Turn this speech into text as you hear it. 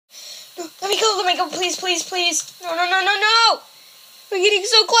me go, please, please, please. No, no, no, no, no. We're getting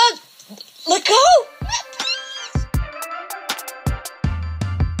so close. Let go.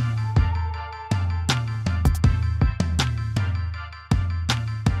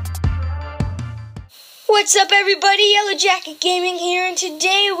 What's up, everybody? Yellow Jacket Gaming here, and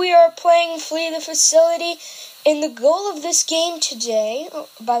today we are playing Flee the Facility. And the goal of this game today,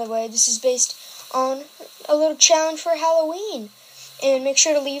 by the way, this is based on a little challenge for Halloween. And make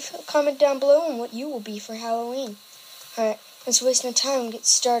sure to leave a comment down below on what you will be for Halloween. Alright, let's waste no time and get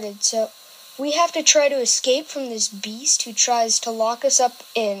started. So, we have to try to escape from this beast who tries to lock us up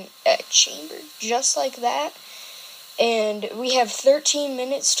in a chamber just like that. And we have 13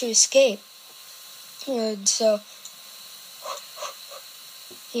 minutes to escape. And so,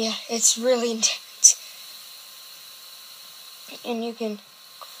 yeah, it's really intense. And you can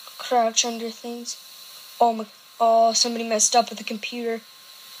crouch under things. Oh, somebody messed up with the computer.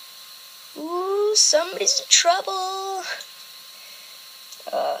 Ooh, somebody's in trouble.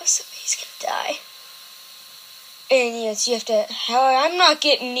 Somebody's gonna die. And yes, you have to, I'm not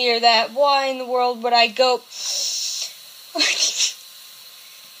getting near that. Why in the world would I go?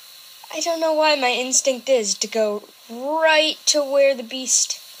 I don't know why my instinct is to go right to where the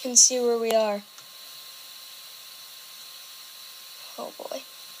beast can see where we are. Oh boy.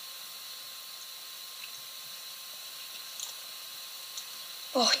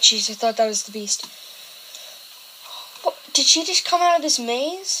 Oh jeez, I thought that was the beast. What, did she just come out of this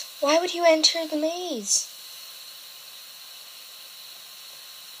maze? Why would you enter the maze?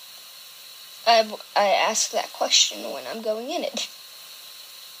 I ask that question when I'm going in it.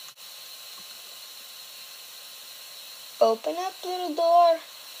 Open up, little door.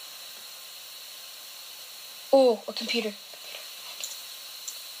 Oh, a computer.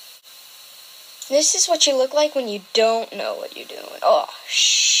 This is what you look like when you don't know what you're doing. Oh,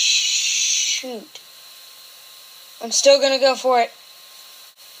 shoot. I'm still gonna go for it.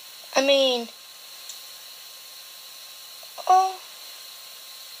 I mean... Oh.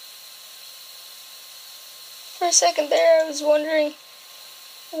 For a second there, I was wondering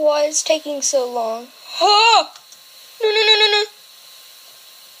why it's taking so long. Oh! No, no, no, no, no.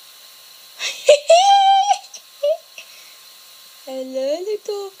 Hello,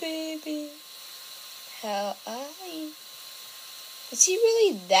 little baby. How are you? Is he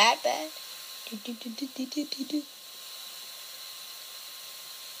really that bad?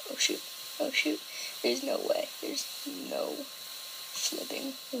 Oh, shoot. Oh, shoot. There's no way. There's no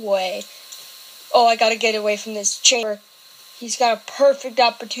flipping way. Oh, I gotta get away from this chamber. He's got a perfect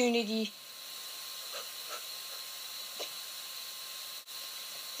opportunity.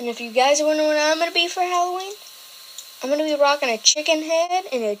 And if you guys are wondering what I'm going to be for Halloween, I'm going to be rocking a chicken head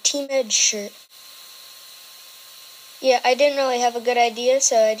and a Team Ed shirt. Yeah, I didn't really have a good idea,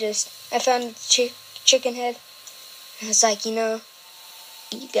 so I found a chicken head. And I was like, you know,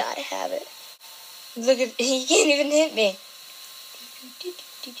 you gotta have it. Look at, he can't even hit me.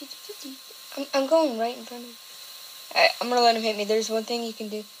 I'm going right in front of him. Alright, I'm going to let him hit me. There's one thing you can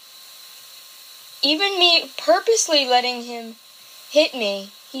do. Even me purposely letting him hit me,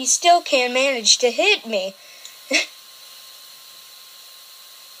 he still can't manage to hit me.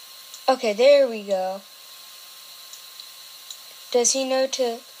 Okay, there we go. Does he know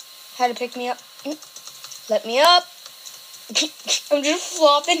how to pick me up? Let me up. I'm just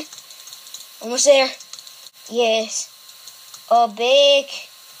flopping. Almost there. Yes. Oh, back.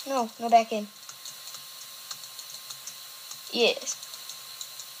 No back in. Yes.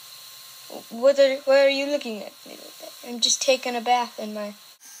 What are you looking at me like that? I'm just taking a bath in my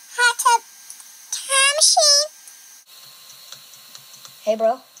hot tub time machine. Hey,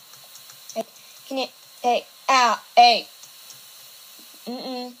 bro. Hey, can you? Hey, ow, hey.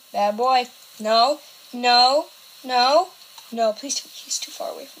 Bad boy. No. Please, he's too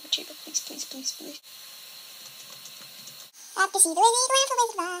far away from the chamber. Please. Have to see the lady going for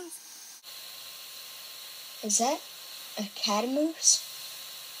Wizard Boss. Is that a cat and moose?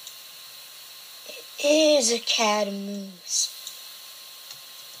 It is a cat and moose.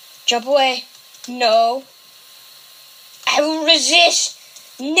 Jump away. No. I will resist.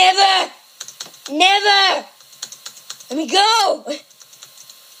 Never. Let me go.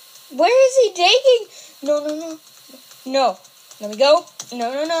 Where is he taking? No. Let me go.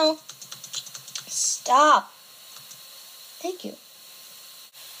 No. Stop. Thank you.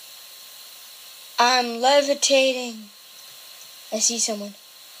 I'm levitating. I see someone.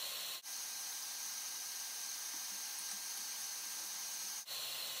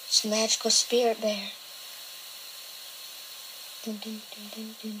 It's a magical spirit bear.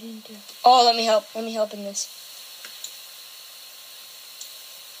 Oh, let me help in this.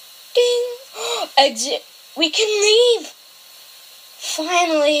 Ding! exit. We can leave.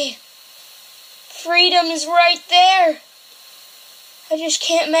 Finally. Freedom is right there. I just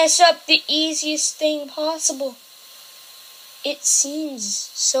can't mess up the easiest thing possible. It seems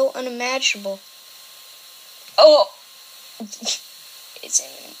so unimaginable. Oh! It's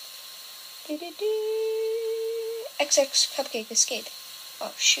imminent. XX Cupcake escape.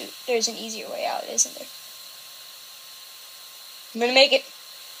 Oh shoot, there's an easier way out, isn't there? I'm gonna make it.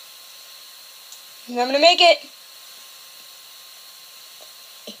 I'm gonna make it.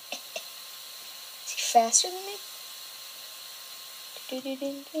 Is he faster than me?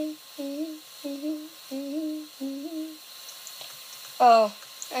 Oh,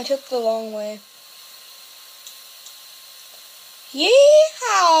 I took the long way.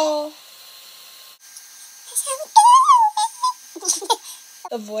 Yeehaw!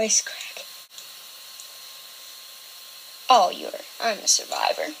 The voice crack. Oh, I'm a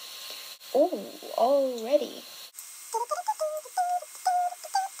survivor. Oh, already.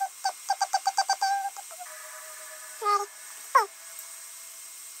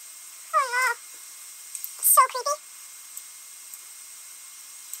 So creepy.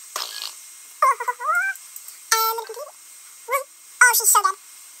 And the computer. Oh, she's so dead.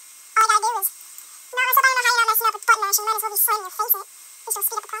 All I gotta do is... No, I don't know how you're not messing up with button mashing. Might as well be slamming your face in it. At least it'll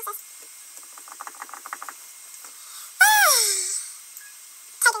speed up the process.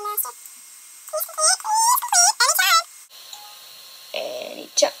 Typing master. Please complete.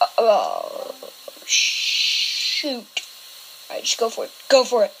 Anytime. Oh, shoot. Alright, just go for it. Go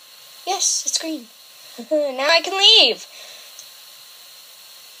for it. Yes, it's green. Now I can leave.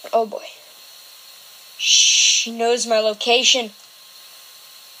 Oh boy. She knows my location.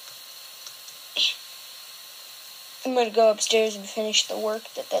 I'm gonna go upstairs and finish the work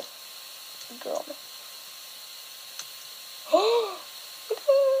that girl.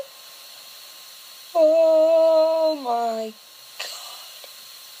 Oh my god.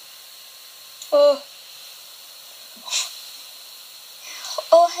 Oh.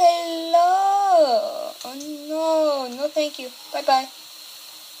 Oh, hello. Oh, no. No, thank you. Bye-bye.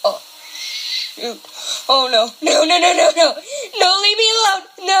 Oh, shoot. Oh, no. No. No, leave me alone.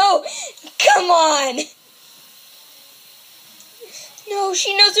 No. Come on. No,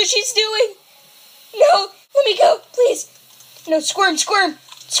 she knows what she's doing. No, let me go, please. No, squirm. Squirm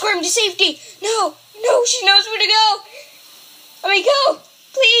to safety. No, she knows where to go. Let me go,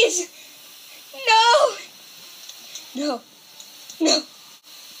 please.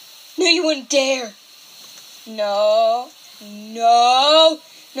 No, you wouldn't dare. No,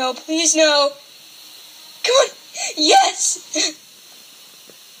 please, no. Come on, yes.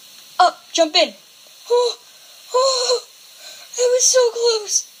 Up, jump in. Oh, I was so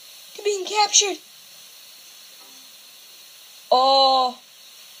close to being captured. Oh,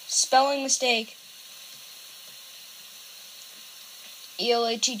 spelling mistake.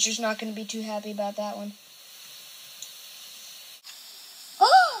 ELA teacher's not going to be too happy about that one.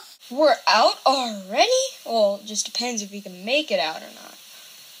 We're out already? Well, it just depends if we can make it out or not.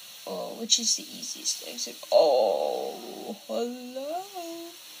 Oh, which is the easiest exit? Oh, hello.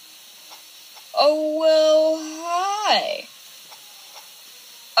 Oh, well, hi.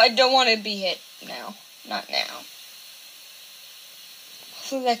 I don't want to be hit now. Not now.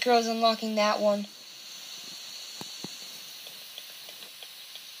 Hopefully that girl's unlocking that one.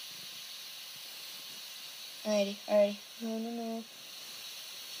 Alrighty. No.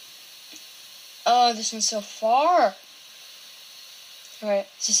 Oh, this one's so far. Alright,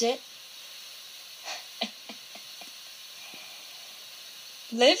 is this it?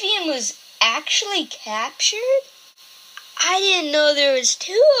 Livian was actually captured? I didn't know there was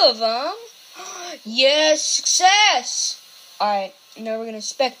 2 of them. Yes, success! Alright, now we're going to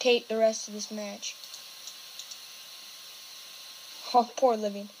spectate the rest of this match. Oh, poor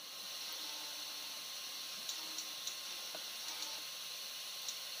Livian.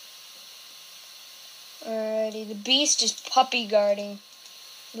 Alrighty, the beast is puppy guarding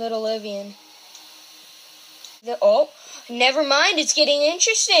little Livian. Oh, never mind, it's getting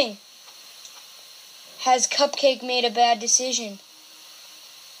interesting. Has Cupcake made a bad decision?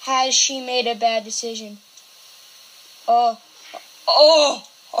 Has she made a bad decision? Oh,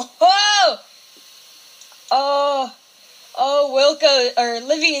 Wilco, or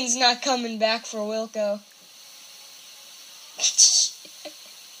Livian's not coming back for Wilco.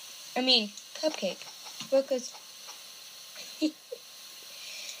 I mean, Cupcake. Wilco's...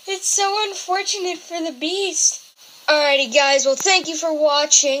 It's so unfortunate for the beast. Alrighty, guys. Well, thank you for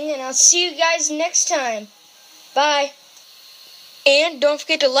watching, and I'll see you guys next time. Bye. And don't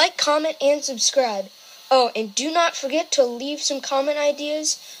forget to like, comment, and subscribe. Oh, and do not forget to leave some comment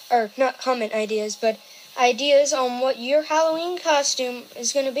ideas, or not comment ideas, but ideas on what your Halloween costume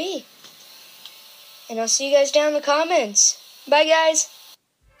is going to be. And I'll see you guys down in the comments. Bye, guys.